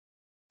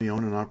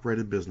owned and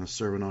operated business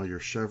serving all your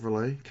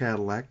Chevrolet,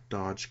 Cadillac,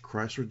 Dodge,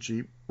 Chrysler,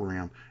 Jeep,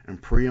 Ram,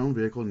 and pre-owned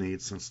vehicle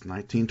needs since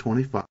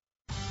 1925.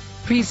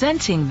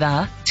 Presenting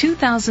the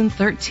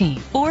 2013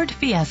 Ford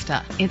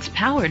Fiesta. It's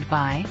powered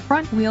by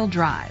front-wheel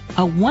drive,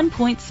 a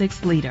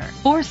 1.6-liter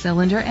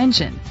four-cylinder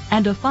engine,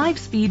 and a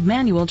 5-speed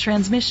manual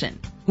transmission.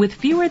 With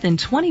fewer than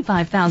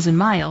 25,000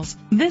 miles,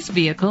 this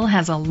vehicle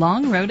has a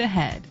long road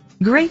ahead.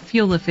 Great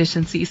fuel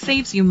efficiency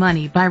saves you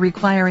money by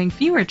requiring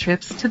fewer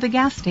trips to the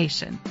gas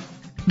station.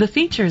 The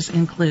features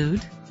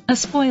include a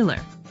spoiler,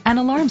 an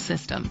alarm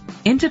system,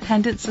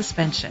 independent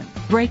suspension,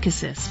 brake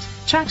assist,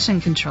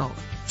 traction control,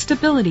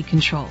 stability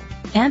control,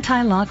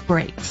 anti-lock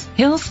brakes,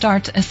 hill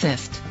start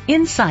assist.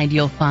 Inside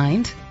you'll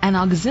find an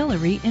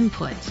auxiliary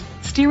input,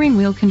 steering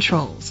wheel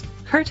controls,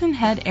 curtain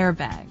head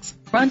airbags,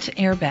 front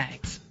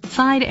airbags,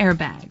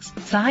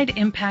 side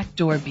impact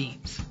door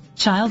beams,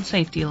 child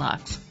safety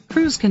locks,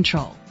 cruise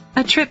control,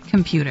 a trip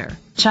computer,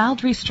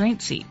 child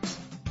restraint seats.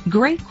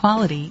 Great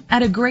quality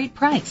at a great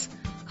price.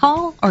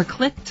 Call or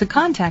click to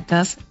contact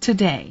us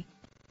today.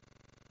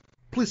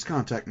 Please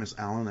contact Ms.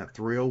 Allen at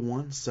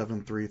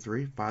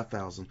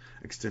 301-733-5000,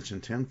 extension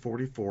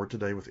 1044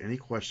 today with any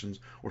questions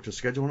or to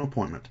schedule an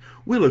appointment.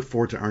 We look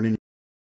forward to earning